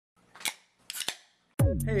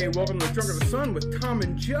Hey, welcome to Drunk of the Sun with Tom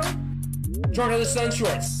and Joe. Drunk of the Sun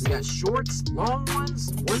shorts. We got shorts, long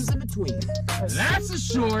ones, ones in between. That's a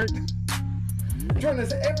short. Join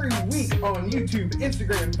us every week on YouTube,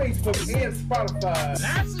 Instagram, Facebook, and Spotify.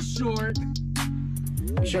 That's a short.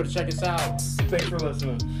 Be sure to check us out. Thanks for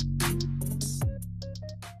listening.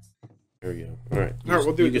 There we go. All right. All right,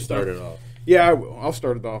 we'll do you it can this start time. it off. Yeah, I will. I'll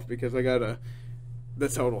start it off because I gotta.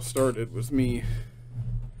 That's how it all started. Was me.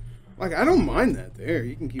 Like, I don't mind that there.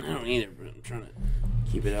 You can keep. I don't either, but I'm trying to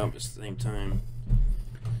keep it out at the same time.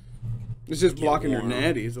 It's just Get blocking your warm.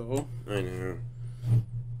 natties, all. I know.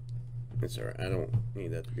 It's alright. I don't need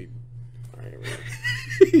that to be. All right,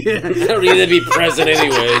 Yeah. I don't need that to be present,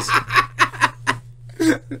 anyways.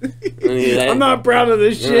 I'm not proud of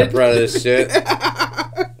this I'm shit. not proud of this shit.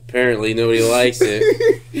 Apparently, nobody likes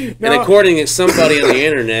it. No. And according to somebody on the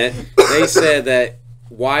internet, they said that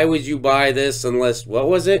why would you buy this unless, what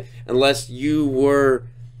was it? Unless you were...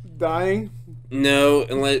 Dying? No,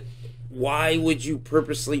 unless... Why would you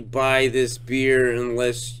purposely buy this beer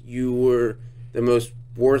unless you were the most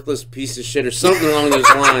worthless piece of shit or something along those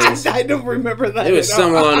lines? I don't remember that. It was at all.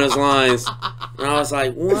 something along those lines. And I was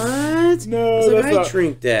like, what? No, I was like, that's I not,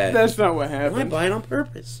 drink that. that's not what Why happened. buy it on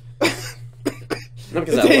purpose? Not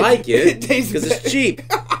because I like it, it tastes because it's cheap.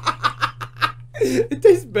 It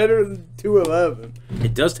tastes better than 211.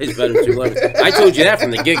 It does taste better than 211. I told you that from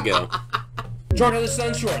the get-go. Drunk of the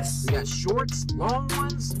Sun shorts. We got shorts, long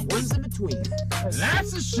ones, ones in between.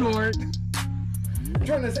 That's a short.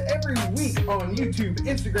 Join us every week on YouTube,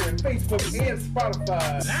 Instagram, Facebook, and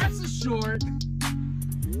Spotify. That's a short.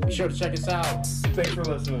 Be sure to check us out. Thanks for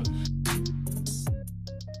listening.